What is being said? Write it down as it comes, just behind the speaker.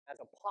as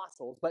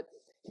apostles. But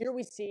here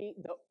we see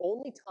the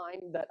only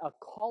time that a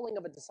calling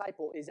of a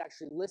disciple is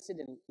actually listed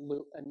in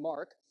Luke and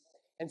Mark.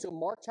 And so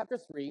Mark chapter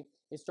 3,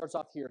 it starts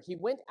off here. He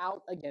went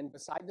out again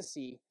beside the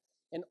sea,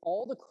 and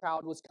all the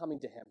crowd was coming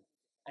to him,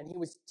 and he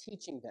was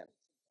teaching them.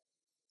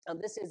 Now,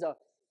 this is a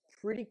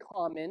pretty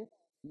common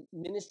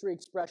ministry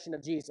expression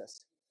of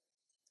Jesus.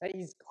 That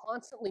he's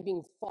constantly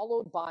being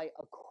followed by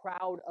a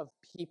crowd of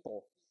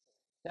people.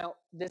 Now,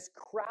 this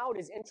crowd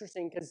is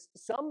interesting because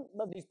some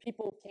of these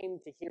people came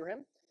to hear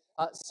him.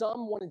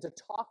 Some wanted to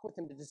talk with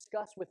him, to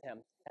discuss with him,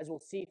 as we'll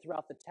see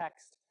throughout the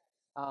text,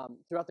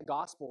 throughout the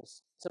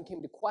Gospels. Some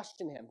came to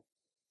question him.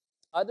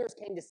 Others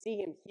came to see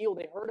him heal.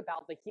 They heard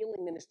about the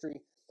healing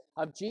ministry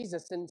of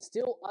Jesus, and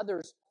still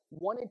others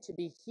wanted to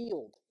be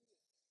healed.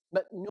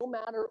 But no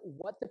matter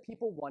what the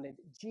people wanted,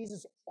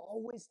 Jesus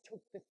always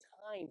took the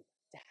time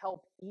to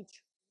help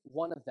each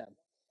one of them.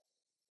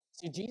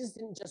 See, Jesus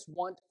didn't just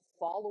want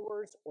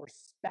followers or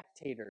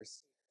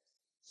spectators.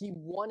 He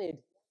wanted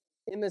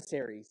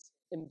emissaries,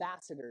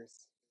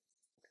 ambassadors.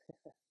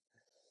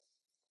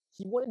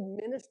 He wanted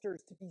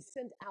ministers to be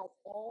sent out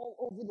all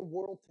over the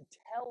world to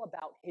tell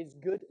about his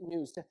good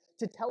news,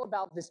 to tell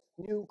about this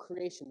new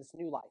creation, this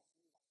new life.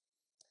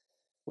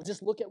 We'll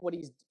just look at what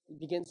he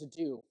begins to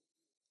do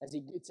as he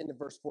gets into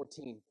verse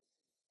 14.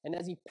 And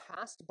as he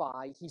passed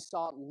by, he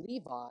saw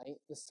Levi,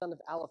 the son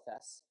of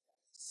Alphaeus,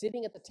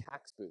 sitting at the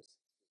tax booth.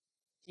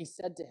 He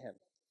said to him,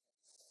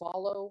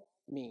 "Follow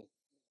me."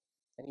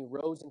 And he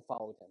rose and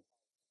followed him.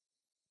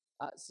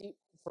 See,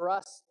 for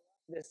us,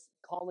 this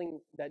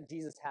calling that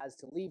Jesus has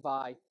to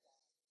Levi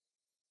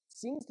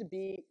seems to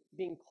be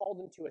being called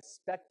into a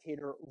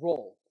spectator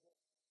role,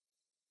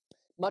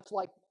 much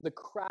like the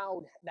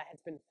crowd that has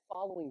been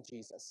following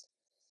Jesus.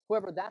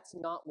 However, that's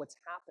not what's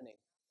happening.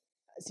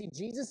 See,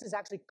 Jesus is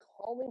actually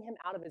calling him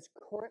out of his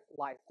current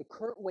life, the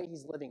current way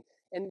he's living,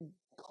 and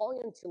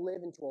calling him to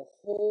live into a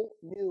whole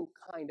new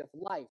kind of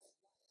life.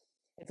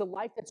 It's a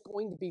life that's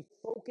going to be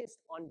focused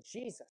on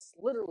Jesus,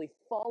 literally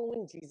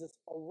following Jesus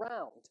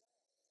around.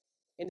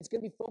 And it's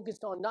going to be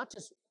focused on not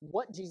just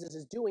what Jesus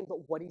is doing,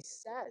 but what he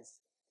says,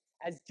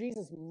 as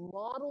Jesus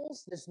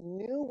models this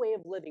new way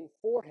of living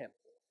for him.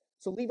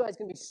 So Levi is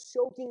going to be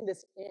soaking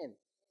this in.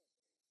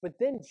 But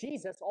then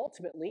Jesus,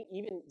 ultimately,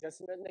 even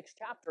just in the next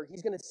chapter,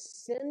 he's going to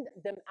send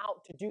them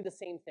out to do the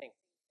same thing,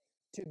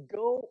 to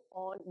go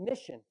on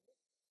mission.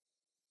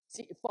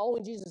 See,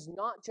 following Jesus is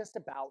not just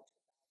about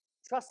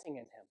trusting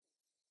in him,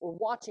 or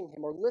watching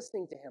him, or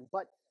listening to him,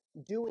 but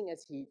doing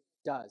as he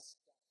does.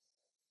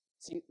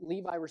 See,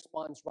 Levi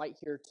responds right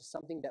here to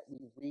something that we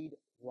read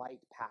right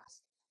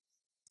past.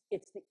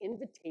 It's the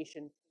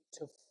invitation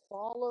to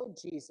follow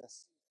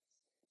Jesus,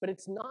 but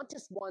it's not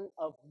just one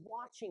of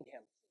watching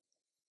him,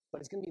 but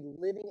it's going to be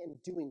living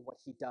and doing what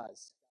he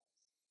does.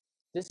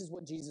 This is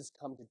what Jesus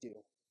come to do.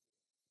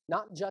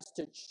 Not just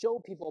to show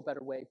people a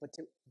better way, but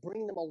to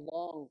bring them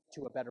along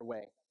to a better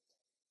way.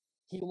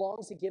 He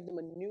longs to give them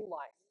a new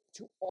life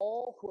to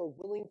all who are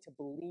willing to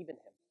believe in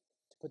him,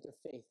 to put their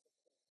faith,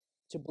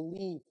 to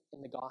believe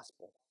in the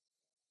gospel.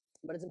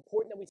 But it's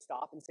important that we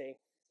stop and say,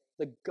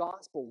 the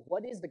gospel,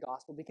 what is the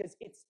gospel? Because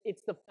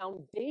it's the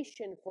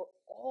foundation for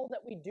all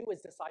that we do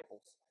as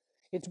disciples.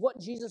 It's what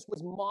Jesus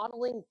was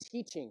modeling,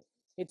 teaching.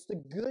 It's the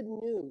good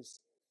news.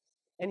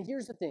 And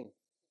here's the thing.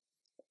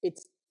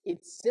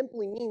 It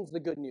simply means the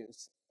good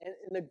news. And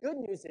the good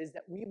news is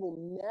that we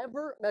will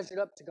never measure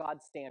up to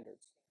God's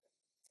standards.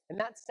 And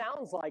that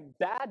sounds like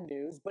bad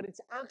news, but it's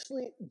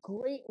actually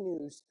great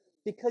news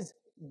because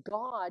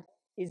God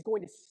is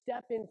going to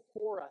step in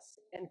for us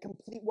and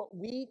complete what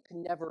we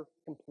can never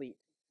complete.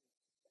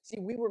 See,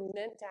 we were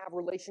meant to have a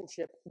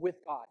relationship with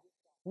God.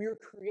 We were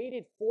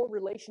created for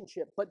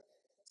relationship, but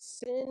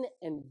sin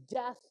and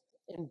death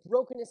and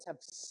brokenness have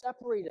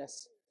separated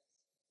us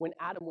when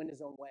Adam went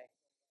his own way.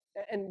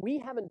 And we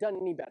haven't done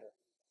any better.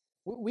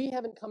 We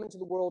haven't come into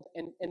the world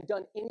and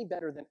done any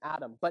better than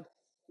Adam. But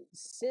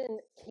sin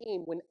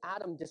came when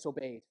Adam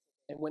disobeyed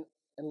and went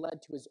and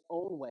led to his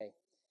own way.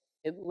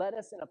 It led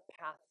us in a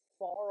path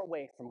far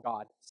away from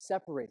God,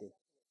 separated.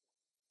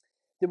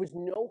 There was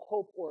no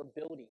hope or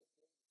ability.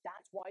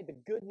 That's why the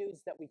good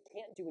news that we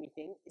can't do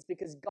anything is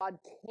because God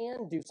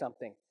can do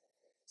something.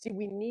 See,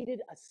 we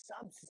needed a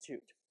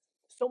substitute,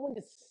 someone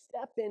to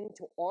step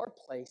into our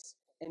place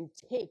and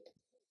take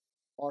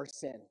our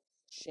sin,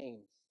 shame,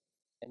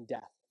 and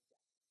death.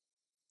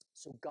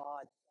 So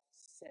God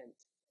sent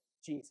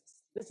Jesus.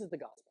 This is the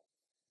gospel.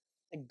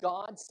 And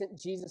God sent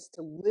Jesus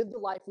to live the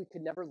life we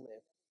could never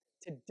live,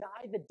 to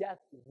die the death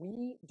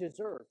we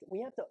deserved. We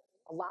have to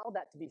allow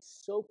that to be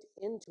soaked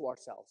into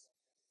ourselves.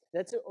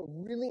 That's a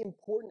really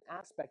important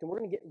aspect, and we're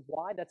going to get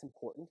why that's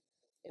important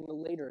in the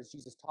later as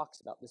Jesus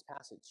talks about this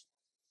passage.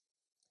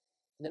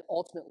 And then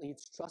ultimately,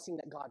 it's trusting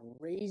that God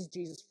raised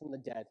Jesus from the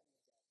dead.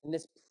 And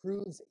this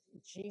proves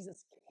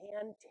Jesus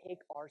can take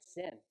our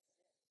sin.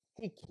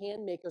 He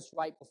can make us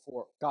right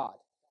before God.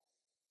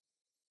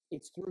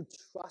 It's through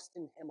trust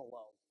in him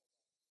alone.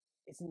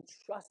 It's in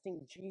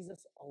trusting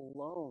Jesus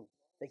alone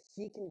that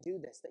he can do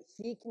this, that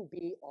he can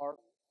be our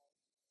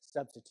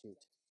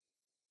substitute.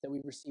 that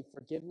we receive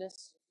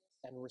forgiveness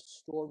and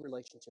restore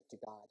relationship to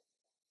God.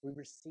 We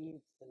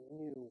receive the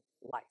new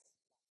life.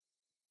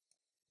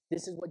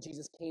 This is what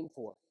Jesus came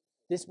for.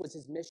 This was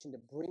his mission, to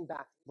bring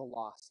back the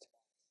lost.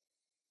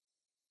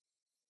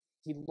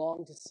 He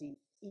longed to see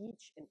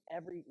each and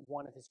every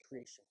one of his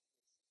creation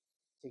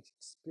to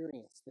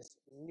experience this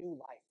new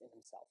life in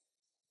himself.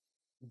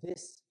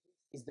 This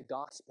is the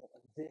gospel,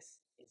 and this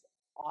is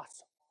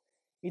awesome.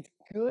 It's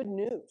good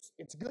news.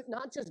 It's good,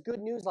 not just good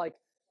news like,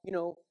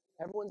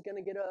 everyone's going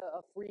to get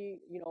a free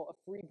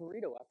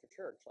burrito after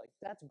church. Like,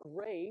 that's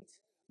great,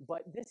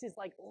 but this is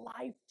like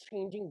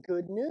life-changing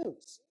good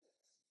news.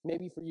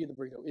 Maybe for you the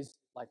burrito is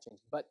life-changing,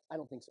 but I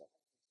don't think so.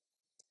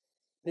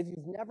 But if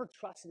you've never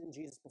trusted in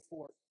Jesus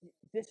before,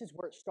 this is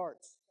where it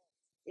starts.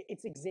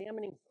 It's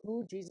examining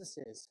who Jesus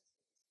is,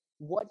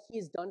 what he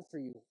has done for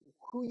you,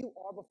 who you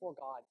are before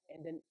God,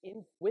 and then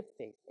in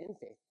faith,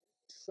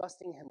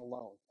 trusting him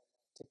alone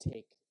to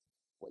take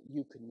what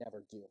you could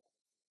never do.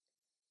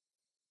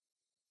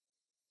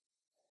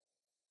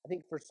 I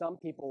think for some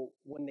people,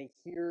 when they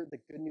hear the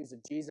good news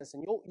of Jesus,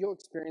 and you'll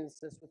experience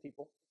this with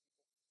people,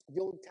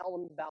 you'll tell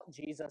them about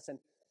Jesus, and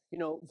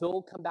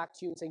they'll come back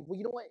to you and say, well,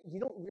 you know what? You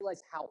don't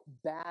realize how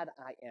bad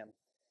I am.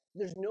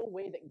 There's no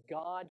way that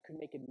God could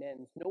make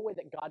amends, no way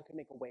that God could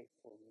make a way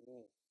for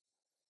me.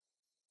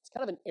 It's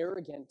kind of an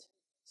arrogant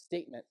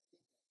statement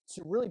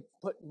to really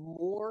put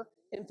more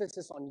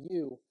emphasis on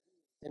you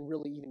than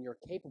really even you're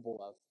capable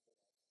of.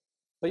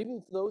 But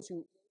even for those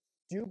who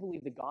do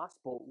believe the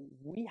gospel,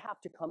 we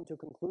have to come to a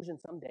conclusion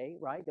someday,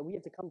 right? That we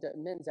have to come to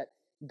amends that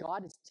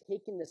God has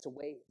taken this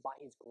away by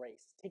his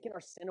grace, taken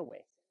our sin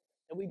away.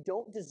 And we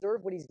don't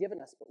deserve what he's given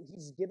us, but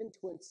he's given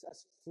to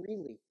us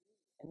freely.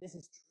 And this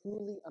is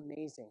truly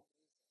amazing.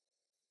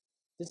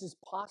 This is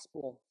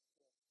possible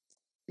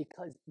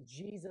because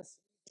Jesus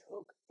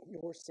took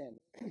your sin.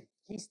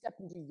 He stepped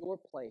into your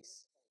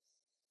place.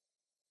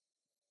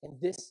 And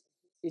this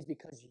is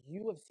because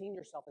you have seen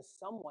yourself as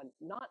someone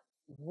not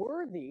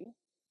worthy,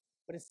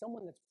 but as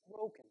someone that's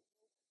broken,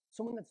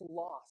 someone that's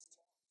lost,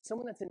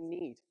 someone that's in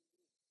need.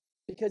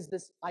 Because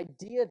this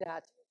idea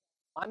that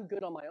I'm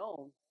good on my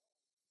own,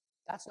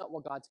 that's not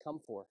what God's come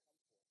for.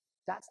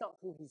 That's not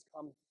who he's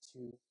come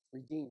to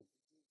redeem.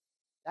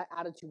 That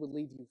attitude would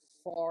leave you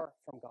far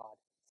from God,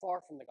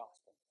 far from the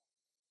gospel.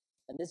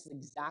 And this is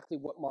exactly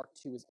what Mark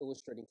 2 is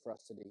illustrating for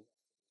us today.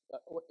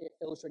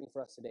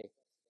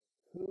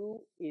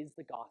 Who is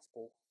the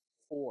gospel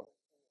for?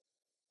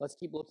 Let's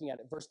keep looking at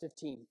it. Verse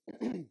 15.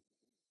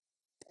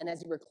 And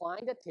as he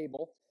reclined at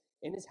table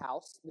in his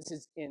house, this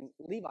is in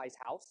Levi's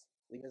house.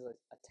 Levi is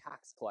a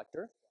tax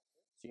collector.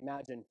 So you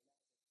imagine,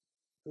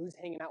 who's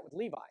hanging out with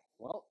Levi?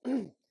 Well,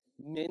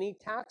 many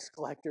tax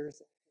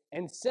collectors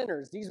and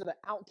sinners. These are the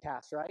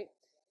outcasts, right?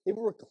 They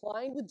were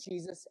reclined with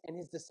Jesus and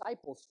his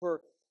disciples,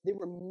 for there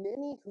were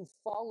many who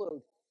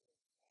followed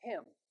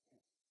him.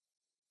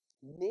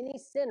 Many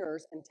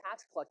sinners and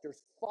tax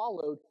collectors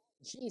followed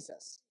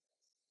Jesus.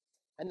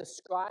 And the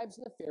scribes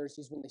and the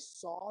Pharisees, when they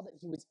saw that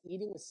he was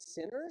eating with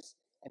sinners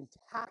and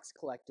tax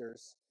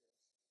collectors,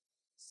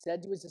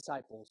 said to his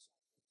disciples,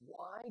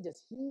 why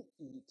does he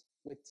eat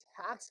with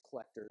tax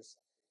collectors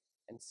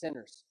and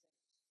sinners?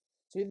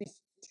 So you have these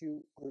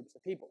two groups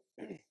of people.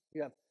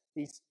 You have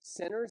these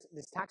sinners,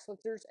 these tax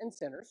collectors and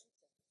sinners,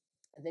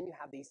 and then you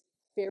have these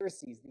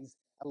Pharisees, these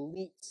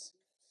elites.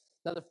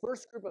 Now, the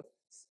first group of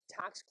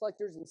tax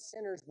collectors and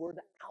sinners were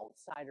the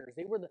outsiders.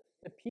 They were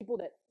the people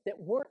that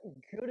weren't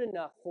good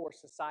enough for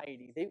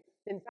society.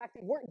 In fact,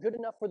 they weren't good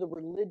enough for the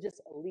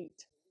religious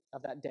elite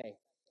of that day.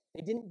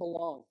 They didn't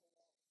belong.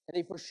 And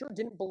they for sure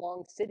didn't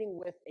belong sitting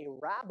with a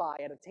rabbi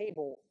at a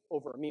table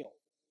over a meal.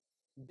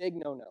 Big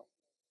no-no.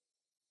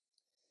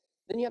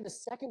 Then you have the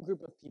second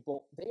group of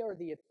people. They are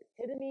the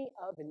epitome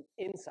of an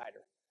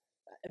insider.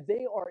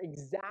 They are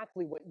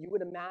exactly what you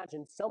would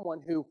imagine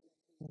someone who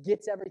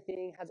gets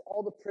everything, has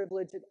all the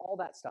privilege and all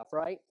that stuff,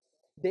 right?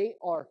 They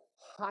are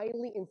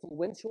highly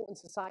influential in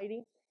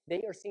society.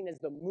 They are seen as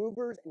the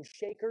movers and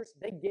shakers.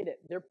 They get it.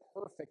 They're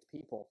perfect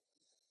people.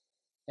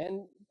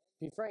 And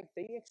to be frank,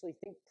 they actually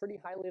think pretty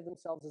highly of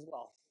themselves as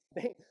well.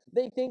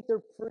 They think they're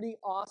pretty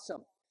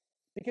awesome.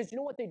 Because you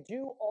know what they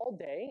do all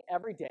day,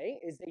 every day,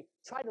 is they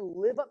try to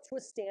live up to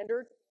a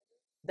standard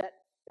that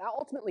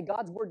ultimately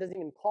God's word doesn't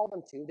even call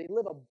them to. They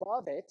live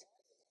above it,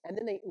 and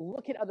then they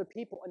look at other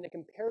people and they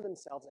compare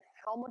themselves and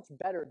how much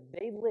better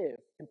they live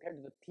compared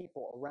to the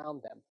people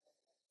around them.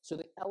 So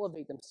they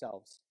elevate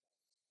themselves.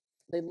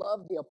 They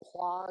love the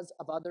applause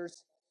of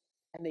others,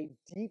 and they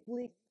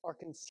deeply are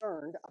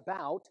concerned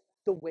about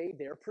the way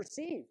they're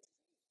perceived.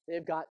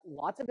 They've got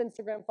lots of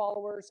Instagram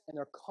followers, and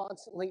they're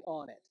constantly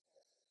on it.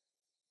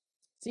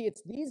 See,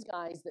 it's these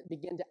guys that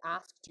begin to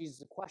ask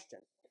Jesus a question.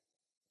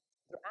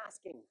 They're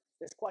asking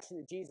this question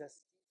to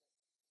Jesus.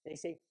 They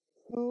say,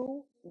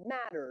 who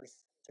matters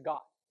to God?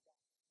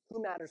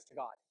 Who matters to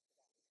God?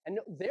 And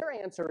their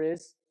answer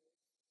is,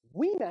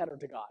 we matter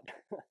to God.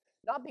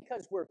 Not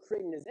because we're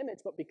creating his image,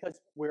 but because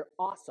we're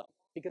awesome,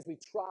 because we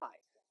try,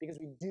 because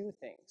we do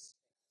things,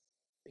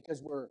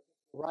 because we're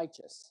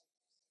righteous.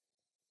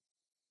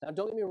 Now,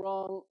 don't get me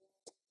wrong,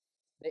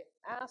 They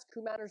ask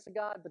who matters to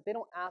God, but they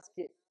don't ask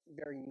it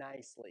very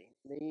nicely.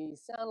 They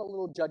sound a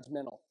little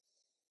judgmental.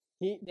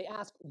 They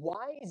ask,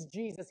 why is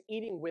Jesus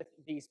eating with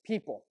these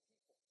people?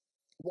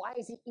 Why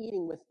is he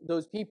eating with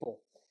those people?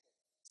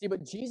 See,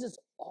 but Jesus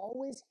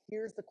always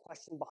hears the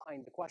question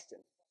behind the question.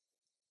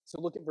 So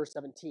look at verse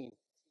 17.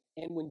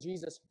 And when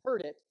Jesus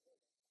heard it,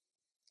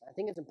 I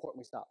think it's important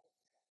we stop.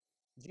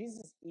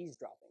 Jesus is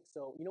eavesdropping.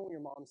 So, when your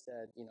mom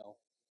said,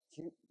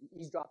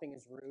 eavesdropping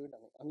is rude.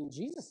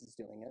 Jesus is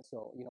doing it,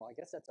 so, I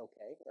guess that's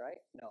okay, right?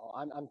 No,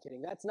 I'm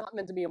kidding. That's not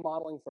meant to be a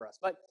modeling for us.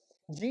 But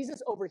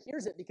Jesus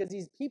overhears it because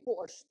these people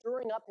are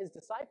stirring up his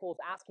disciples,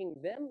 asking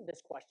them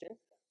this question,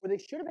 where they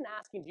should have been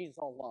asking Jesus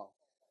all along.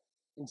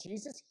 And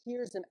Jesus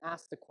hears them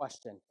ask the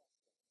question,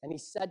 and he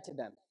said to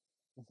them,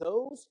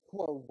 those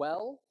who are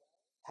well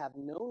have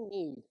no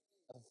need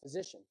of a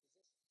physician,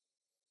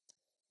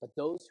 but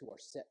those who are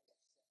sick.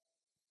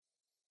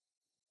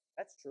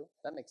 That's true.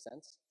 That makes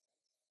sense.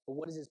 But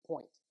what is his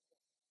point?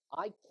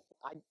 I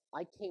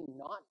came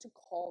not to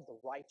call the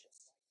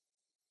righteous,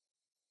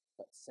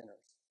 but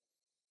sinners.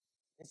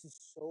 This is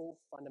so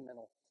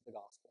fundamental to the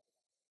gospel.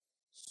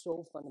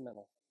 So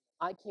fundamental.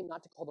 I came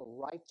not to call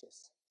the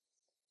righteous,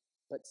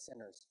 but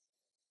sinners.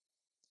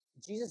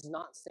 Jesus is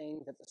not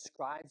saying that the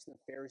scribes and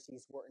the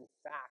Pharisees were in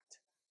fact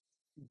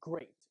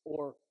great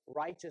or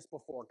righteous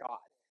before God,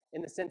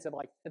 in the sense of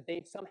that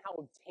they've somehow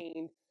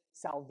obtained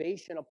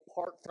salvation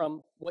apart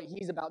from what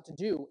he's about to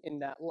do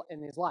in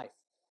his life.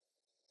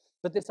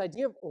 But this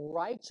idea of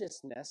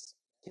righteousness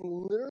can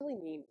literally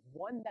mean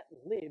one that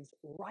lives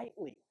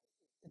rightly,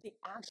 that they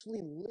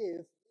actually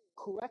live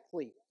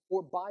correctly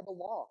or by the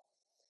law.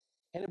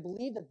 And I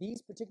believe that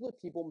these particular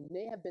people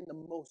may have been the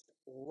most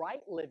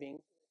right living,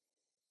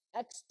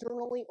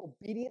 externally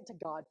obedient to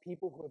God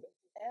people who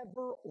have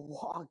ever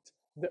walked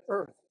the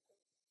earth.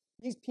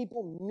 These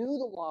people knew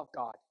the law of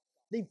God.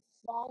 They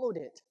followed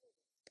it.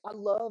 I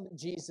love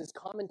Jesus'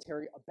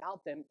 commentary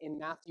about them in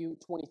Matthew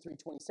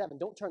 23:27.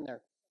 Don't turn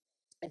there.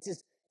 It's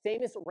his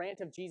famous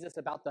rant of Jesus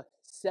about the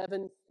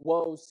 7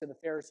 woes to the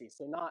Pharisees.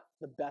 So not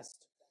the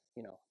best,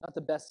 not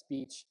the best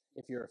speech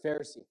if you're a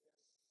Pharisee.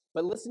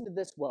 But listen to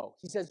this woe.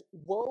 He says,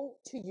 woe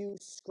to you,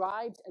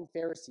 scribes and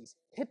Pharisees,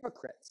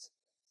 hypocrites.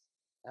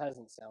 That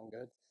doesn't sound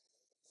good.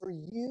 For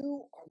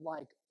you are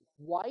like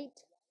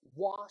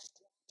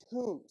whitewashed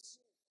tombs,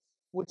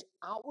 which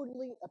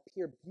outwardly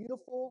appear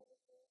beautiful,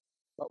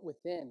 but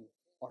within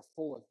are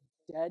full of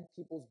dead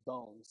people's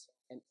bones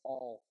and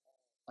all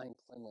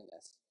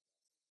uncleanliness.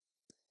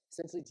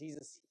 Essentially,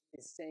 Jesus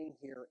is saying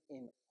here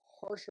in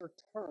harsher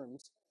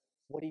terms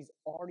what he's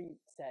already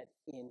said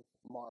in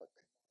Mark.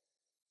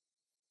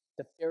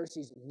 The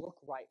Pharisees look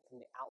right from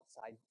the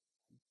outside,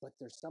 but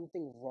there's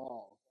something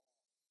wrong,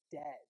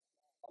 dead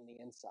on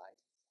the inside.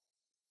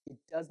 It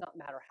does not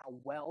matter how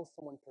well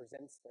someone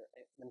presents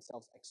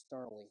themselves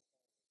externally.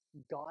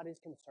 God is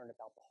concerned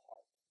about the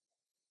heart.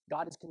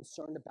 God is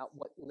concerned about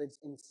what lives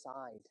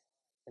inside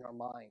in our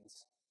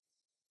minds.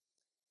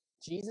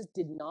 Jesus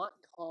did not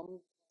come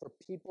for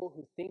people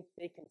who think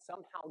they can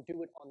somehow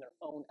do it on their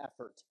own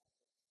effort.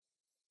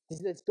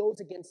 This goes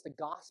against the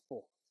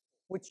gospel,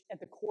 which at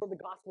the core of the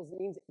gospel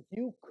means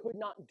you could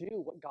not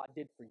do what God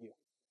did for you.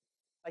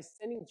 By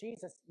sending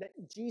Jesus, that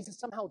Jesus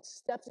somehow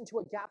steps into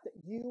a gap that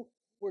you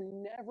were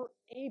never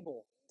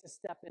able to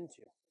step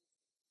into,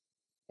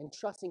 and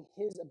trusting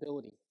his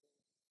ability.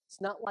 It's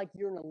not like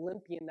you're an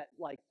Olympian that,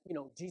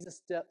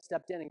 Jesus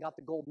stepped in and got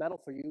the gold medal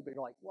for you, but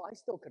you're like, well, I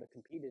still could have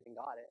competed and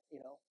got it,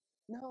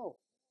 No.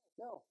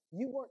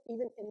 You weren't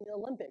even in the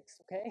Olympics,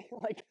 okay?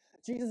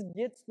 Jesus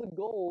gets the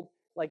gold.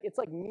 It's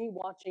like me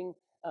watching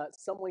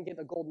someone get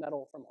a gold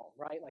medal from home,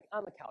 right?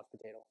 I'm a couch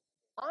potato.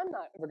 I'm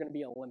not ever going to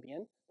be an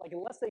Olympian,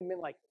 unless they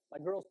meant, my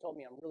girls told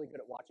me I'm really good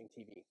at watching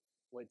TV,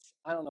 which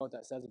I don't know what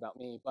that says about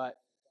me, but,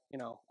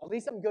 at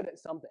least I'm good at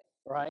something,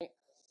 right?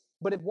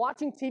 But if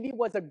watching TV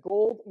was a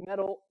gold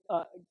medal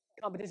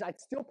competition, I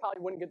still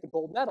probably wouldn't get the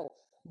gold medal.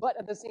 But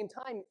at the same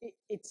time,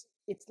 it's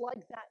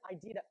like that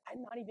idea that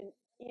I'm not even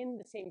in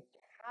the same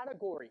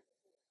category.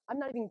 I'm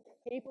not even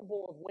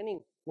capable of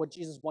winning what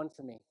Jesus won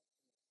for me.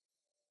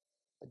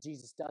 But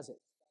Jesus does it.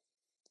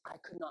 I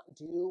could not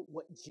do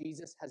what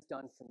Jesus has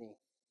done for me.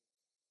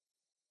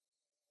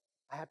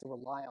 I have to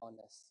rely on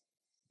this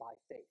by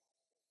faith.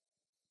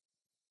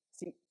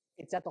 See,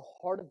 it's at the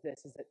heart of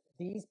this is that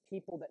these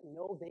people that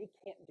know they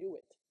can't do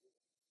it,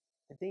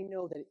 that they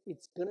know that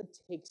it's going to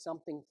take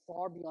something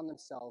far beyond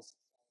themselves,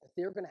 that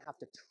they're going to have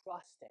to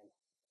trust in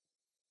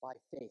by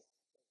faith.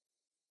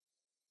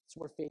 That's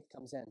where faith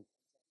comes in.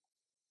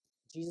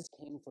 Jesus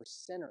came for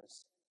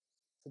sinners,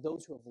 for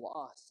those who have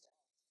lost,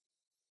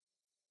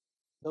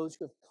 those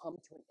who have come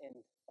to an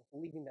end of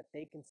believing that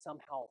they can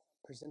somehow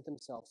present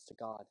themselves to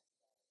God.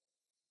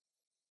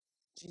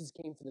 Jesus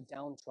came for the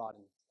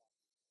downtrodden,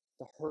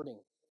 the hurting.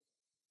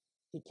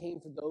 He came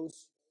for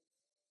those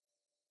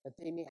that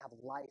they may have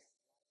life,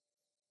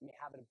 may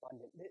have it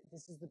abundant.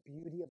 This is the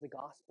beauty of the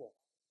gospel.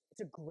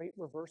 It's a great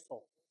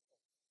reversal.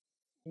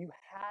 You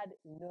had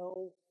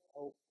no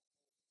hope,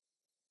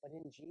 but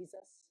in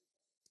Jesus,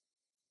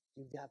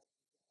 you have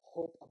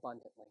hope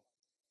abundantly.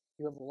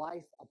 You have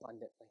life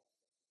abundantly.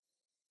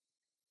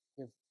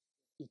 You have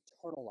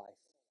eternal life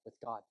with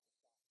God.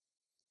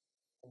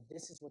 And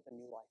this is what the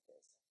new life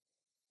is.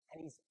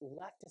 And he's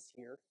left us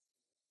here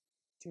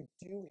to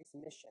do his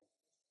mission,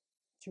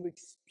 to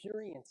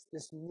experience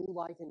this new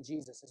life in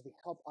Jesus as we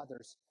help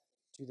others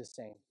do the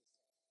same.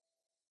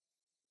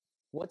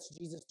 What's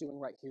Jesus doing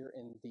right here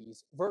in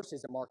these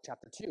verses in Mark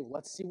chapter 2?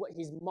 Let's see what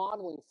he's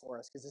modeling for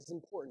us, because it's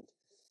important.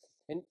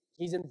 And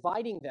he's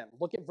inviting them.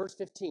 Look at verse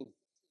 15.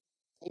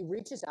 He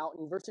reaches out,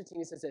 and in verse 15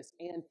 he says this,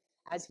 and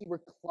as he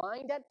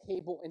reclined at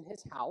table in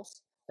his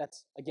house,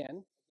 that's,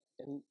 again,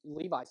 in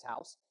Levi's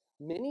house,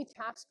 many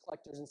tax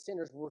collectors and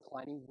sinners were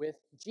reclining with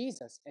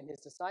Jesus and his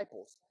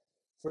disciples,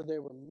 for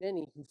there were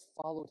many who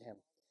followed him.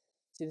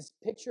 See, this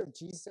picture of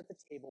Jesus at the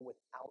table with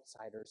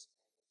outsiders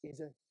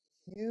is a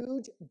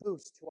huge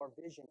boost to our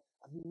vision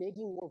of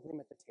making more room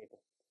at the table.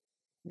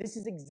 This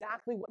is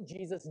exactly what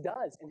Jesus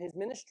does in his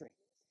ministry.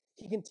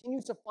 He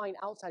continues to find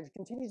outsiders,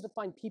 continues to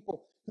find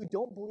people who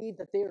don't believe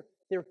that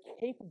they're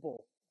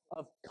capable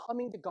of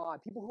coming to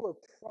God, people who are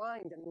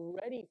primed and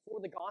ready for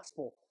the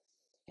gospel,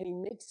 and he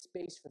makes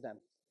space for them.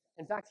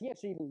 In fact, he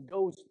actually even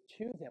goes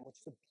to them, which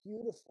is a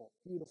beautiful,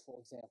 beautiful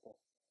example.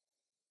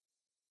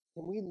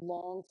 And we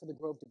long for the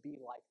Grove to be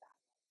like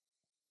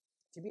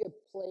that, to be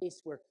a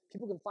place where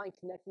people can find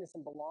connectedness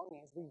and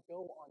belonging as we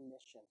go on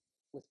mission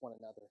with one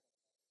another.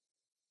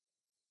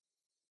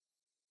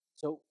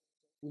 So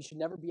we should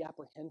never be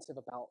apprehensive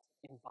about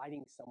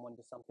inviting someone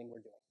to something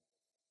we're doing.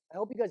 I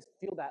hope you guys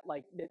feel that,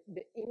 like,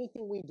 that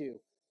anything we do,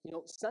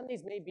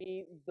 Sundays may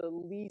be the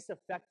least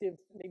effective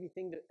maybe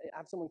thing to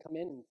have someone come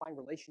in and find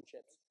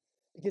relationships.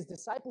 Because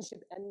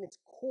discipleship at its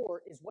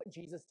core is what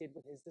Jesus did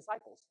with his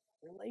disciples,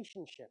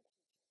 relationship.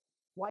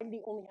 Why did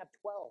he only have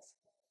 12?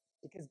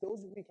 Because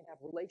those we can have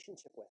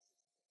relationship with.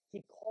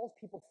 He calls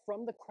people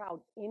from the crowd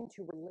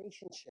into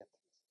relationship.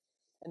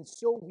 And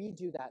so we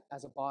do that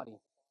as a body,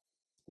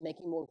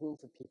 making more room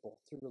for people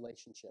through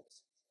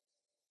relationships.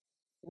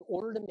 In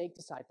order to make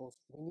disciples,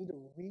 we need to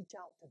reach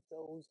out to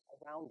those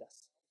around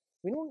us.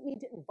 We don't need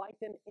to invite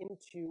them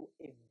into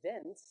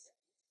events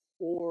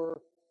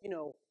or,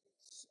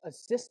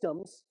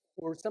 systems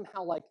or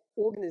somehow like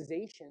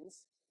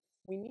organizations.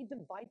 We need to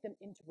invite them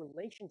into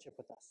relationship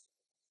with us,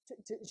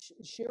 to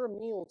share a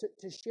meal,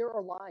 to share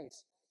our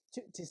lives,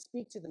 to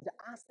speak to them, to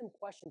ask them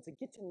questions, to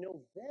get to know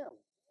them.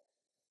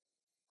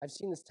 I've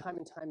seen this time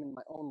and time in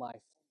my own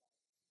life.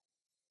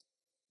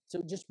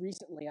 So just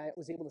recently, I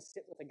was able to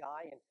sit with a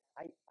guy, and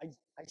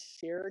I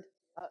shared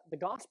the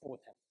gospel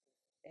with him.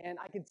 And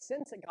I could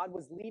sense that God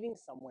was leading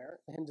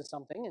him to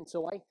something. And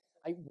so I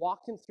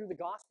walked him through the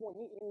gospel, and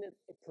he ended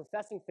up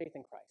professing faith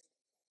in Christ.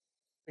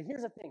 But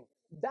here's the thing.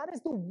 That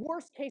is the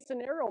worst case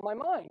scenario in my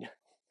mind.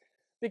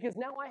 Because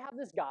now I have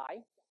this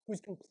guy who's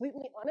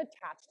completely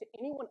unattached to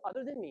anyone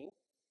other than me,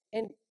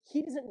 and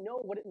he doesn't know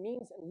what it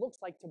means and looks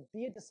like to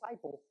be a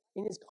disciple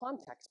in his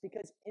context,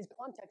 because his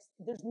context,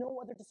 there's no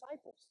other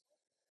disciples.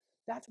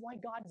 That's why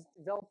God's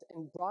developed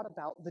and brought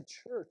about the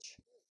church.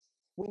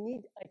 We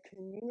need a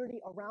community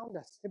around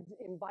us to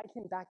invite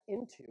him back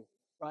into,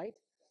 right?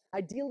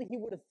 Ideally, he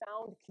would have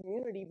found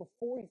community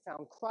before he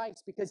found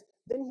Christ, because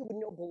then he would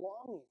know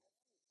belonging.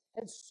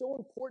 And it's so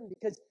important,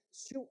 because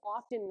so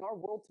often in our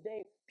world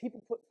today,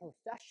 people put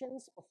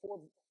professions before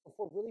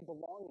really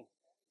belonging.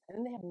 And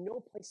then they have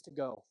no place to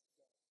go.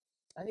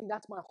 I think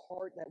that's my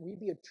heart, that we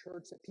be a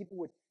church that people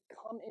would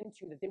come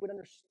into, that they would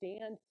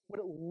understand what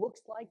it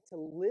looks like to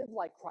live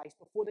like Christ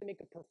before they make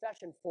a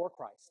profession for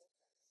Christ.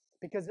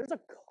 Because there's a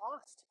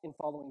cost in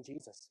following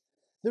Jesus.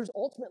 There's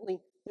ultimately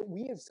that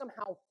we have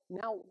somehow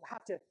now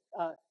have to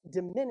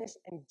diminish,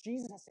 and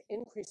Jesus has to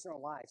increase in our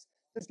lives.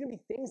 There's going to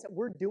be things that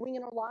we're doing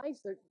in our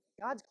lives that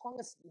God's calling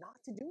us not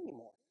to do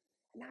anymore.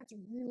 And that's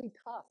really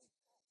tough.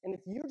 And if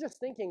you're just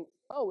thinking,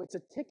 oh, it's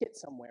a ticket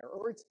somewhere,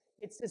 or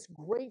it's this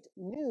great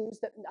news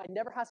that I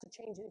never has to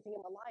change anything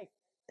in my life,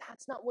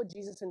 that's not what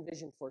Jesus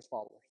envisioned for his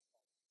followers.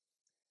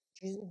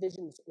 Jesus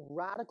envisions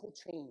radical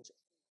change,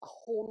 a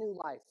whole new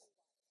life,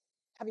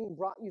 having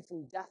brought you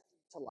from death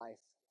to life.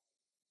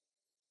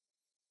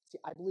 See,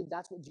 I believe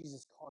that's what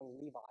Jesus is calling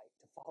Levi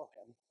to follow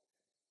him.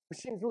 Which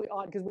seems really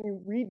odd, because when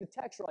you read the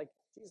text, you're like,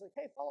 Jesus like,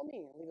 hey, follow me.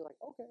 And Levi's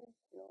like, okay.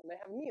 And they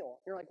have a meal.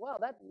 You're like, wow,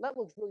 that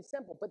looks really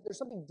simple. But there's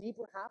something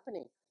deeper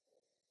happening.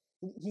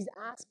 He's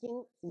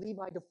asking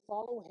Levi to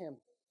follow him,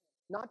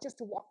 not just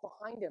to walk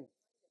behind him,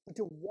 but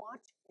to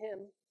watch him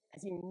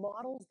as he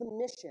models the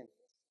mission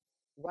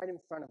right in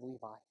front of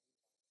Levi.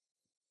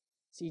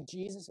 See,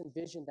 Jesus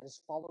envisioned that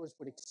his followers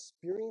would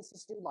experience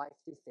this new life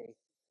through faith,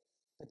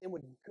 but then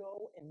would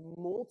go and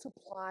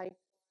multiply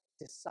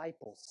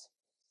disciples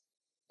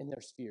in their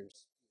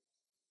spheres.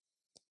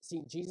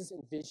 See, Jesus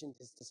envisioned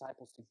his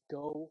disciples to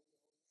go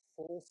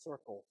full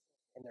circle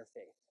in their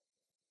faith.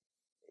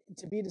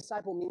 To be a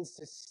disciple means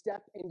to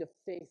step into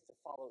faith to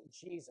follow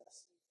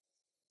Jesus.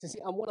 To say,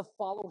 I want to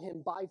follow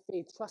him by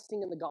faith,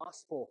 trusting in the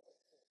gospel.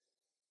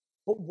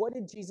 But what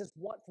did Jesus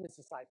want from his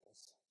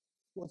disciples?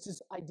 Well, it's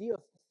this idea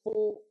of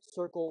full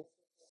circle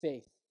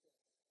faith.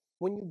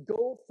 When you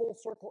go full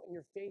circle in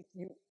your faith,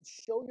 you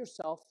show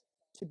yourself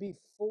to be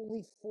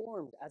fully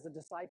formed as a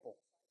disciple.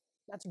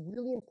 That's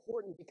really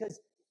important because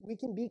we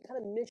can be kind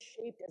of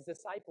misshaped as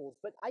disciples,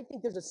 but I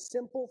think there's a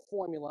simple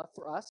formula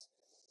for us,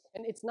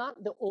 and it's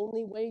not the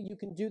only way you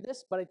can do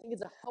this, but I think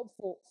it's a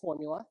helpful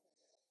formula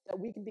that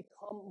we can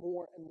become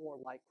more and more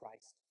like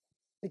Christ.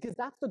 Because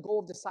that's the goal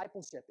of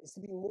discipleship, is to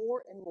be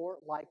more and more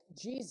like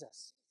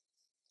Jesus.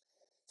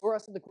 For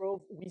us at the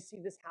Grove, we see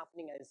this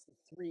happening as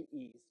the 3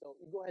 E's. So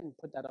you go ahead and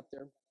put that up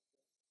there.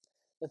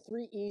 The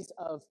 3 E's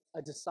of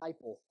a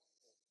disciple.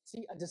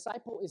 See, a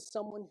disciple is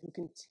someone who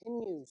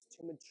continues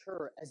to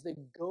mature as they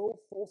go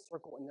full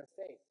circle in their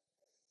faith.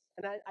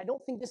 And I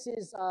don't think this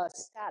is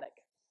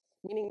static,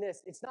 meaning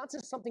this, it's not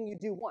just something you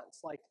do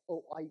once, like,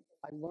 oh, I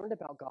learned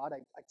about God,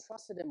 I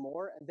trusted him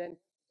more, and then,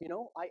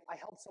 I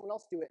helped someone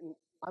else do it, and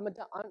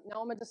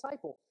now I'm a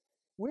disciple.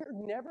 We're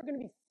never going to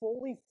be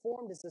fully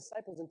formed as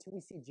disciples until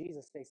we see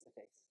Jesus face to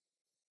face.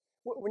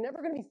 We're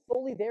never going to be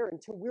fully there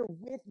until we're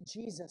with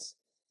Jesus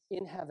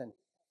in heaven.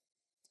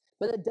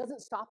 But it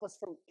doesn't stop us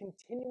from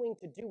continuing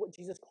to do what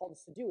Jesus called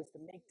us to do, is to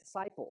make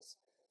disciples.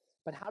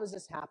 But how does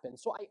this happen?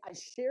 So I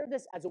share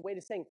this as a way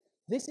to saying,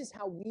 this is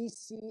how we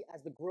see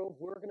as the Grove,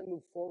 we're going to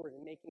move forward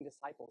in making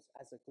disciples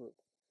as a group.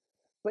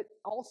 But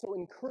also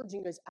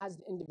encouraging us as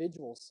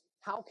individuals.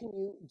 How can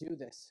you do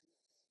this?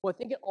 Well, I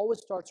think it always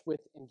starts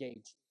with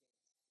engage.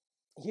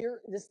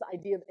 Here, this is the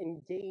idea of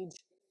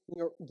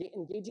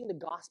engaging the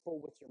gospel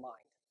with your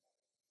mind.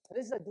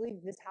 I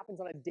believe this happens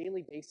on a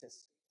daily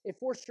basis. If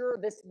we're sure,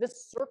 this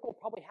circle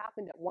probably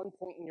happened at one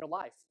point in your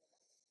life.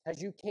 As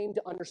you came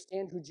to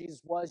understand who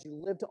Jesus was, you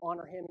lived to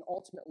honor him, and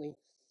ultimately,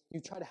 you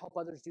try to help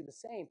others do the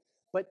same.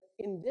 But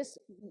in this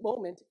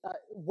moment,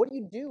 what do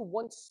you do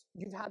once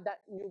you've had that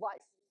new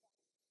life?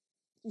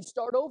 You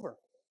start over.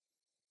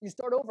 You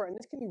start over, and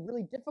this can be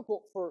really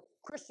difficult for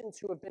Christians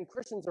who have been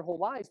Christians their whole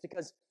lives,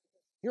 because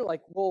you're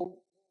like, well,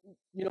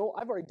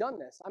 I've already done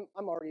this.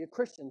 I'm already a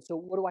Christian, so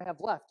what do I have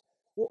left?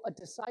 Well, a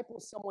disciple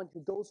is someone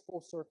who goes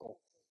full circle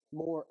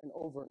more and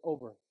over and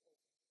over.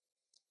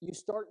 You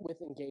start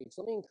with engage.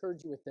 Let me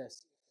encourage you with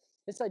this.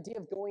 This idea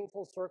of going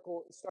full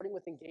circle, starting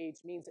with engage,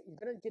 means that you're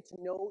going to get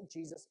to know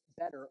Jesus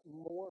better,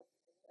 more,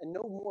 and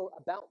know more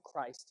about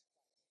Christ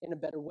in a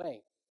better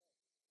way.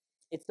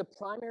 It's the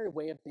primary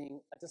way of being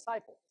a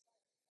disciple.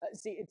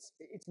 See, it's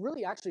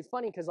really actually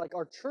funny because like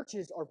our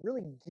churches are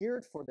really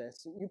geared for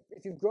this.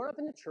 If you've grown up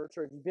in the church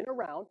or if you've been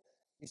around,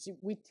 you see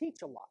we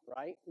teach a lot,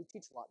 right? We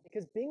teach a lot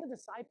because being a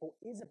disciple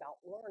is about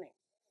learning.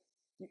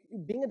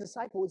 Being a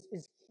disciple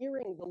is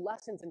hearing the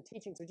lessons and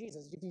teachings of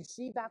Jesus. If you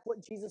see back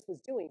what Jesus was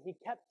doing, he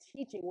kept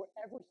teaching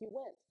wherever he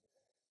went,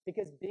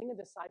 because being a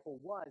disciple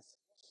was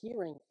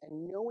hearing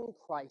and knowing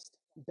Christ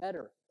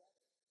better.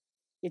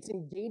 It's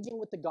engaging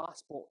with the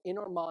gospel in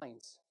our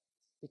minds,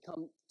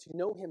 to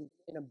know him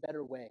in a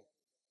better way.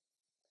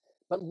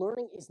 But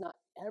learning is not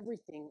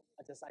everything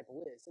a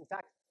disciple is. In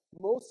fact,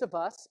 most of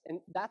us, and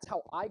that's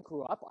how I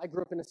grew up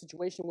in a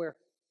situation where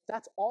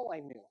that's all I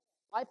knew.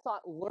 I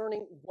thought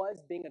learning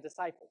was being a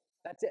disciple.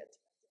 That's it.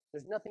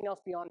 There's nothing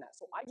else beyond that.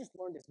 So I just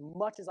learned as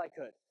much as I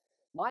could.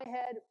 My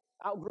head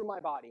outgrew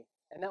my body,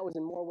 and that was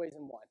in more ways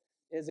than one.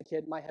 As a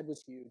kid, my head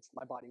was huge,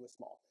 my body was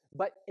small.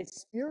 But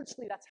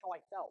spiritually, that's how I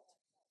felt.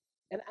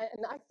 And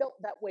I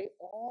felt that way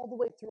all the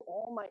way through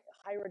all my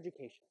higher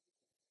education.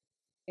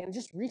 And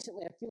just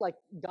recently, I feel like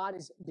God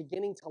is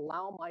beginning to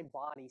allow my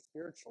body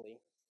spiritually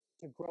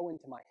to grow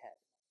into my head.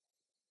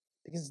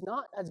 Because it's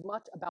not as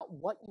much about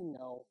what you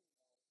know,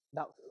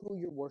 about who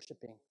you're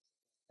worshiping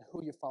and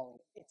who you're following.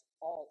 It's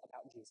all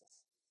about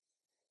Jesus.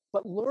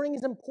 But learning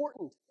is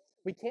important.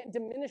 We can't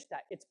diminish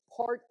that. It's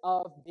part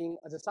of being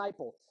a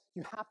disciple.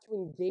 You have to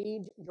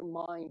engage your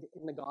mind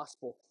in the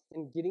gospel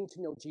and getting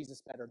to know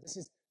Jesus better. This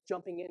is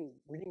jumping in,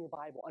 reading your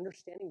Bible,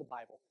 understanding the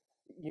Bible.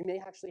 You may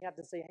actually have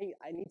to say, hey,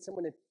 I need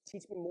someone to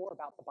teach me more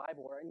about the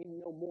Bible, or I need to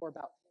know more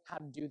about how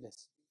to do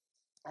this.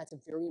 That's a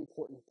very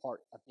important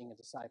part of being a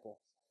disciple.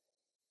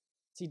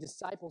 See,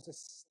 disciples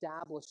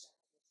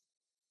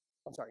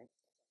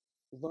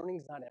learning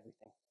is not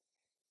everything.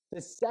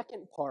 The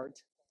second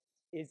part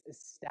is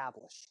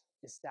establish.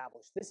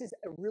 This is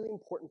a really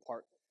important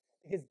part,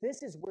 because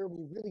this is where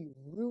we really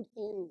root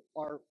in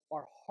our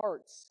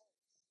hearts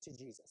to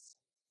Jesus.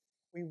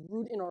 We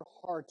root in our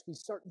hearts. We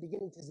start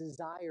beginning to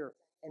desire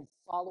and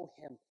follow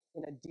him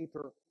in a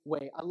deeper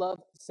way. I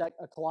love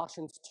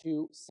Colossians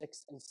 2,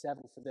 6, and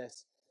 7 for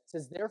this. It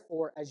says,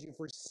 therefore, as you've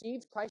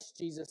received Christ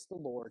Jesus the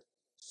Lord,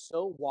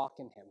 so walk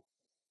in him.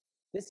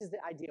 This is the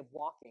idea of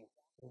walking,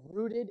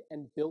 rooted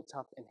and built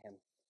up in him,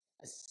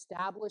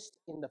 established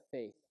in the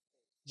faith,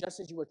 just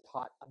as you were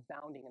taught,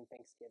 abounding in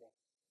thanksgiving.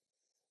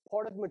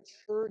 Part of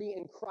maturity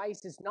in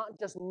Christ is not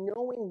just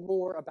knowing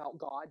more about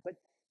God, but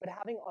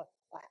having a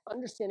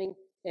understanding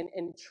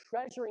and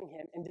treasuring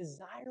him and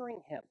desiring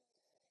him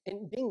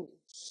and being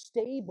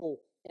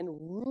stable and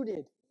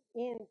rooted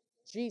in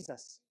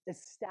Jesus,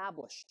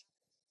 established.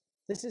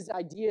 This is the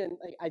idea, and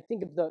I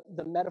think of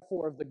the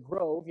metaphor of the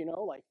grove,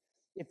 like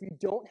if you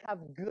don't have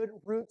good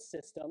root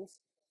systems,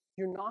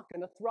 you're not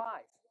going to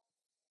thrive.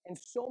 And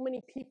so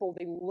many people,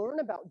 they learn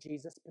about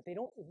Jesus, but they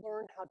don't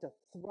learn how to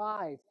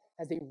thrive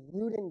as they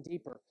root in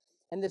deeper.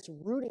 And this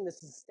rooting,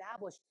 this is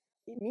established,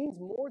 it means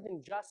more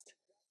than just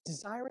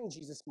desiring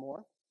Jesus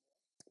more,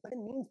 but it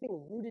means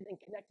being rooted and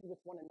connected with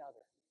one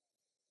another.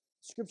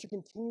 Scripture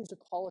continues to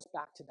call us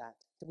back to that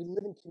we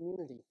live in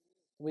community,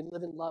 that we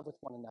live in love with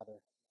one another.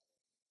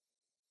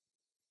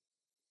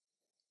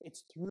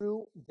 It's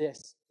through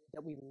this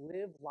that we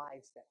live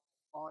lives that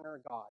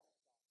honor God.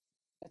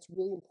 That's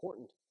really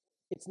important.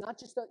 It's not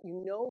just that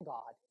you know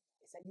God,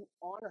 it's that you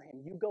honor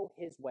him. You go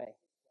his way.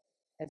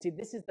 And see,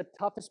 this is the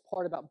toughest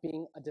part about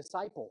being a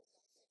disciple,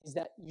 is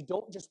that you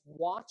don't just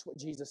watch what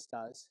Jesus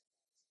does,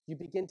 you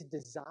begin to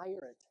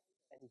desire it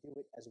and do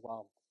it as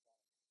well.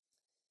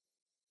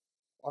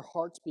 Our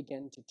hearts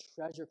begin to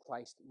treasure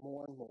Christ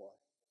more and more.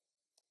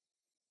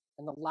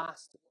 And the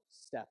last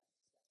step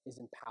is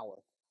empower.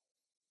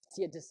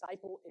 See, a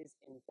disciple is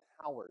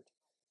empowered.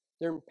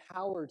 They're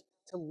empowered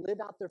to live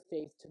out their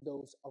faith to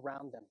those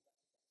around them.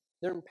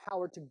 They're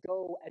empowered to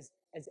go as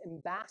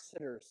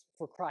ambassadors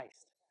for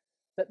Christ.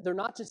 That they're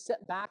not just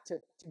set back to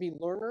be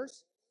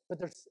learners, but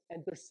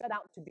they're set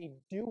out to be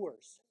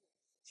doers.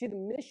 See, the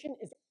mission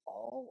is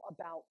all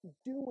about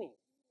doing.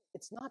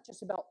 It's not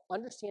just about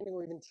understanding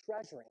or even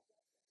treasuring.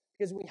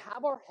 Because we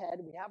have our head,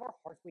 we have our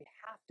hearts, we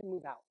have to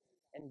move out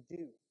and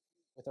do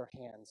with our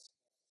hands.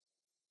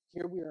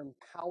 Here we are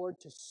empowered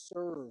to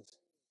serve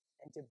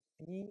and to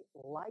be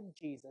like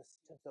Jesus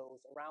to those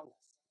around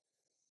us.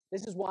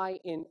 This is why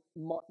in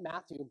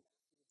Matthew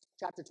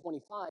chapter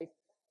 25,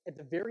 at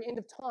the very end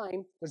of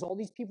time, there's all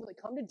these people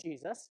that come to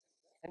Jesus,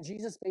 and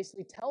Jesus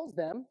basically tells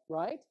them,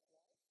 right?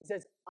 He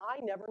says,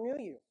 I never knew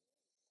you.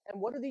 And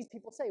what do these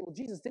people say? Well,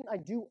 Jesus, didn't I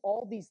do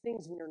all these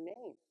things in your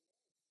name?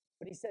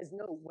 But he says,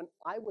 no, when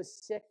I was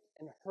sick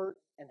and hurt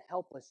and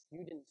helpless,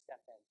 you didn't step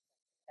in.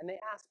 And they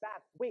ask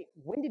back, wait,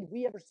 when did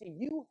we ever see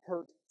you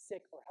hurt,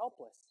 sick, or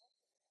helpless?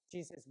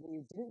 Jesus says, when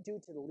you didn't do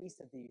it to the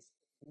least of these,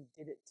 you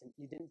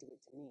didn't do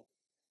it to me.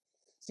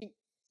 See,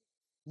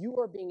 you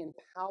are being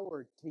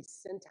empowered to be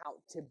sent out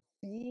to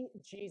be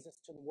Jesus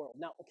to the world.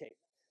 Now, okay,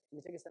 let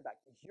me take a step back.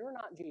 You're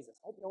not Jesus.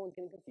 I hope no one's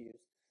getting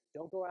confused.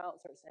 Don't go out and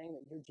start saying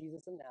that you're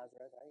Jesus of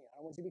Nazareth. I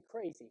don't want you to be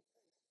crazy.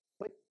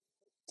 But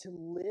to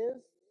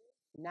live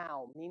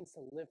now means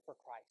to live for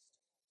Christ.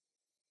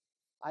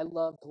 I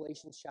love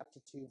Galatians chapter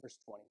 2, verse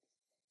 20.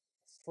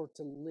 For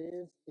to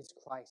live is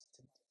Christ,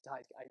 to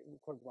die. I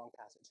recorded the wrong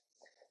passage.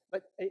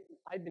 But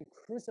I've been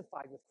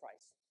crucified with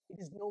Christ. It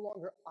is no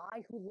longer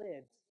I who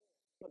live,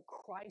 but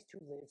Christ who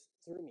lives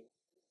through me.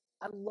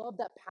 I love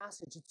that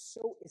passage. It's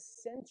so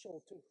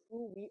essential to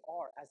who we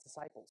are as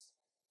disciples,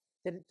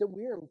 that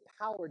we're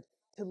empowered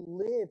to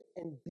live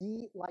and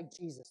be like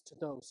Jesus to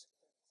those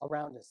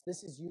around us.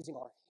 This is using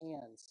our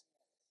hands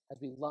as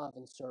we love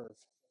and serve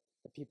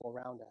the people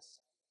around us.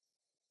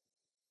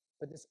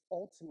 But this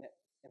ultimate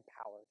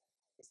empowered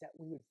is that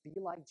we would be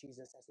like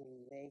Jesus as we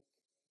make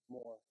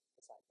more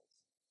disciples.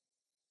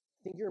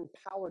 I think you're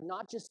empowered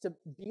not just to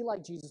be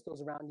like Jesus,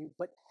 those around you,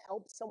 but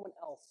help someone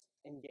else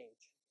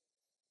engage.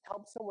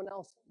 Help someone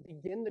else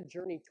begin the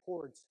journey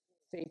towards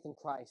faith in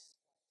Christ.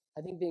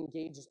 I think the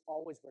engage is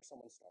always where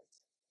someone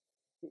starts.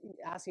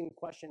 Asking a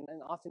question,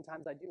 and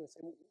oftentimes I do,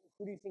 say,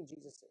 who do you think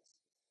Jesus is?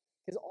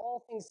 Because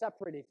all things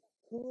separated,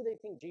 who they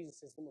think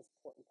Jesus is the most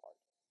important part.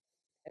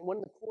 And one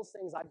of the coolest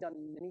things I've done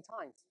many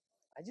times,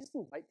 I just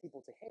invite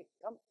people to, hey,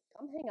 come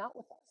hang out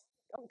with us.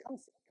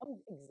 Come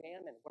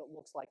examine what it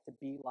looks like to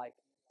be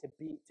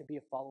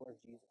a follower of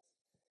Jesus.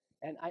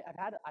 And I've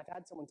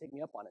had someone take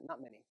me up on it.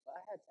 Not many, but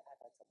I've had someone.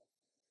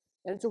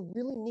 And it's a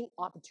really neat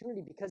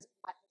opportunity because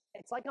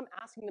it's like I'm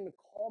asking them to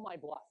call my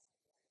bluff.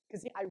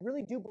 Because I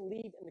really do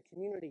believe in the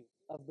community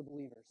of the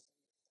believers.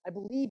 I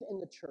believe in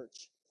the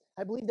church.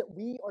 I believe that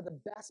we are the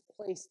best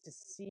place to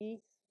see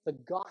the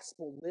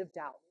gospel lived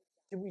out.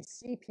 Do we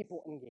see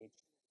people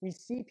engaged? We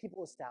see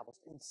people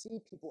established and see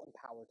people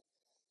empowered.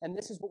 And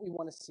this is what we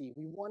want to see.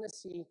 We want to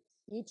see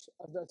each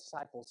of the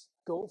disciples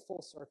go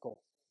full circle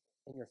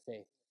in your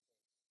faith.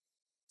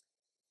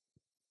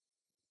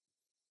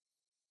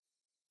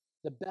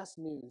 The best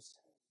news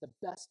is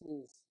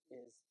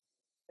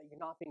that you're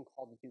not being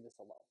called to do this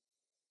alone.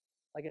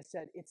 Like I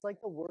said, it's like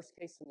the worst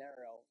case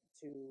scenario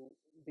to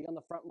be on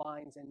the front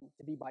lines and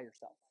to be by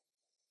yourself.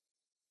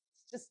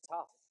 It's just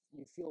tough.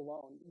 You feel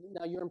alone.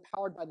 Now you're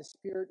empowered by the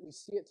Spirit. We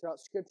see it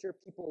throughout Scripture.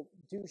 People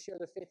do share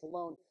their faith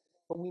alone,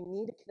 but we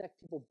need to connect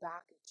people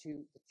back to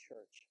the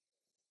church.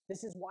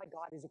 This is why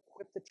God has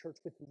equipped the church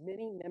with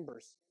many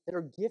members that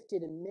are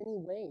gifted in many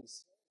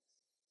ways.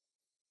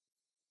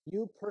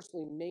 You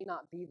personally may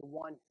not be the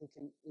one who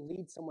can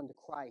lead someone to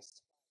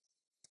Christ,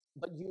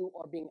 but you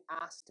are being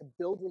asked to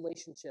build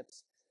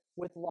relationships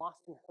with lost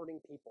and hurting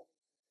people.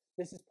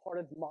 This is part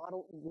of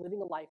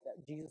living a life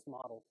that Jesus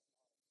modeled.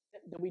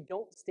 That we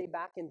don't stay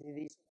back into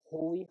these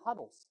holy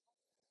huddles.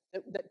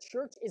 That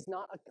church is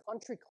not a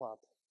country club.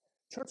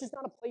 Church is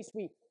not a place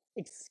we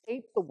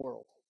escape the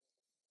world,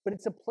 but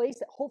it's a place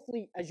that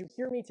hopefully, as you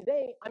hear me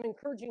today, I'm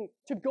encouraging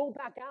to go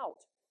back out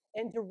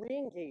and to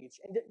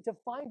re-engage and to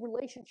find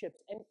relationships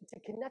and to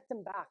connect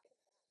them back.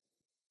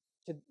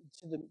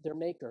 their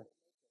maker,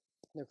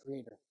 their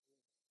creator.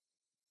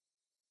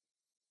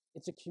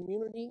 It's a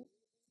community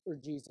for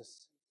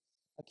Jesus,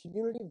 a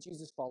community of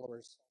Jesus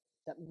followers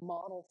that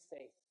model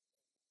faith.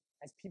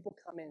 As people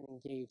come in and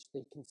engage,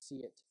 they can see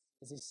it.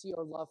 As they see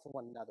our love for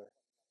one another,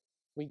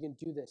 we can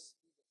do this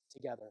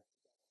together.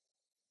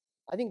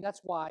 I think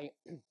that's why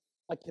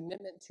a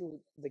commitment to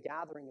the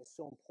gathering is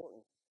so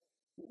important.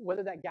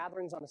 Whether that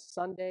gathering's on a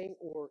Sunday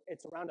or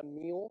it's around a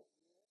meal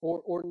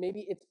or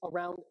maybe it's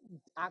around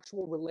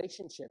actual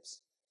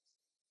relationships,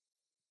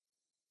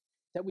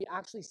 that we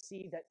actually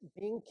see that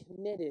being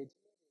committed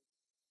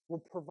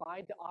will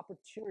provide the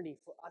opportunity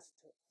for us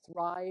to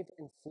thrive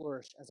and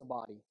flourish as a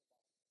body.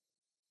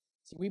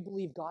 See, we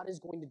believe God is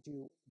going to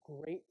do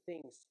great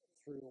things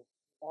through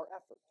our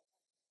effort,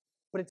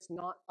 but it's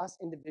not us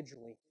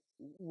individually.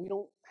 We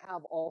don't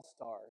have all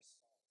stars.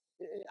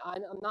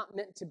 I'm not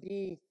meant to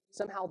be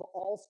somehow the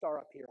all-star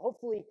up here.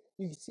 Hopefully,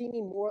 you see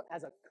me more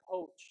as a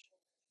coach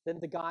than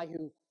the guy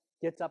who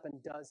gets up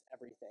and does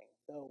everything,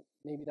 though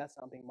maybe that's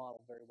not being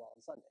modeled very well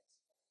on Sundays.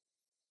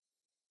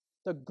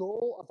 The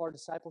goal of our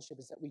discipleship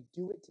is that we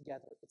do it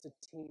together. It's a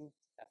team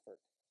effort.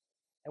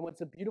 And what's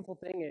the beautiful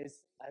thing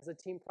is, as a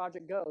team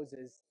project goes,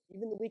 is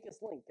even the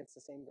weakest link gets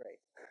the same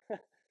grade.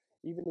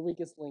 Even the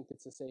weakest link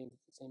gets the same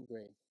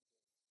grade.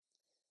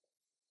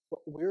 But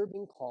we're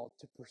being called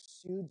to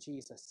pursue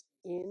Jesus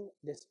in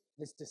this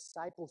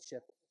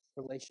discipleship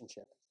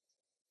relationship.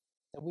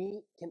 That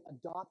we can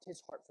adopt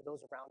his heart for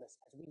those around us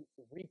as we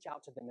reach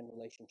out to them in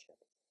relationship.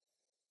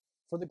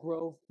 For the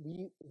Grove,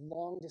 we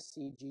long to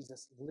see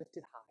Jesus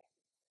lifted high.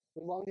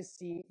 We long to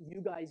see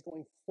you guys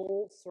going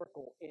full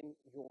circle in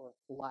your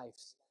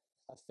lives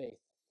of faith.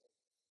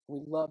 We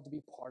love to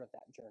be part of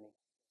that journey.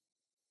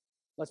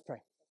 Let's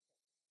pray.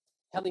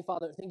 Heavenly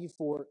Father, thank you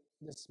for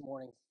this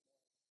morning.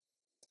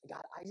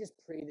 God, I just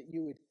pray that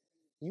you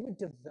would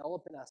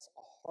develop in us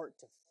a heart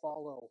to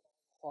follow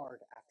hard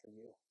after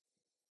you.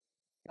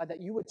 God,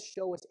 that you would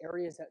show us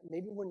areas that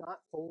maybe we're not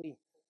fully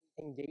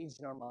engaged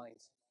in our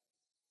minds.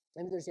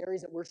 Maybe there's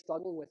areas that we're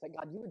struggling with, that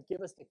God, you would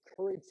give us the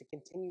courage to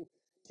continue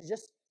to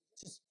just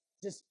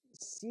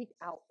seek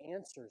out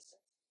answers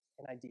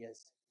and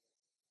ideas.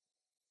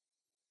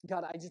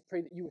 God, I just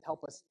pray that you would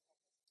help us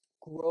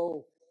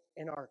grow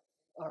in our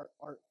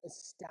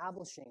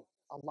establishing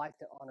a life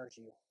that honors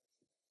you.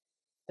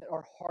 That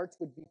our hearts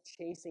would be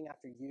chasing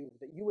after you,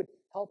 that you would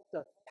help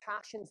the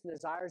passions and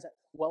desires that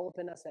well up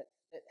in us, that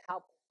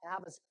help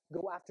have us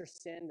go after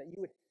sin, that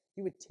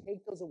you would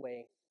take those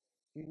away.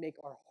 You'd make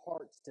our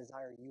hearts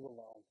desire you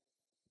alone.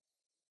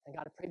 And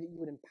God, I pray that you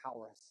would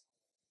empower us,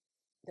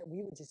 that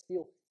we would just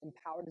feel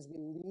empowered as we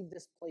leave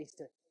this place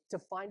to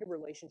find a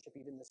relationship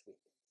even this week.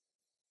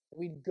 That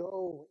we'd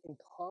go in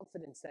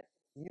confidence that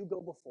you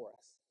go before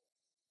us.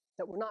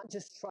 That we're not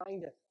just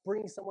trying to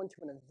bring someone to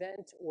an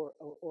event or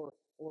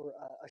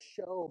a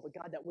show, but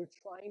God, that we're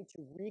trying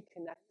to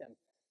reconnect them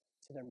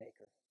to their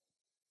Maker.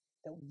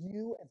 That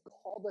you have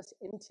called us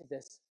into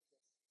this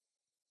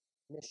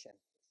mission,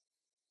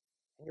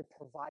 and you're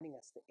providing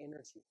us the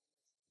energy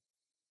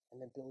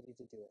and the ability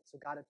to do it. So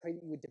God, I pray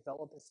that you would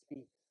develop us to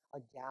be a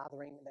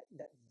gathering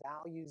that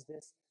values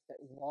this, that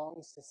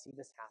longs to see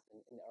this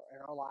happen in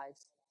our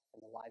lives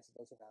and the lives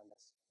of those around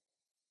us.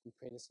 We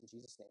pray this in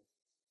Jesus' name.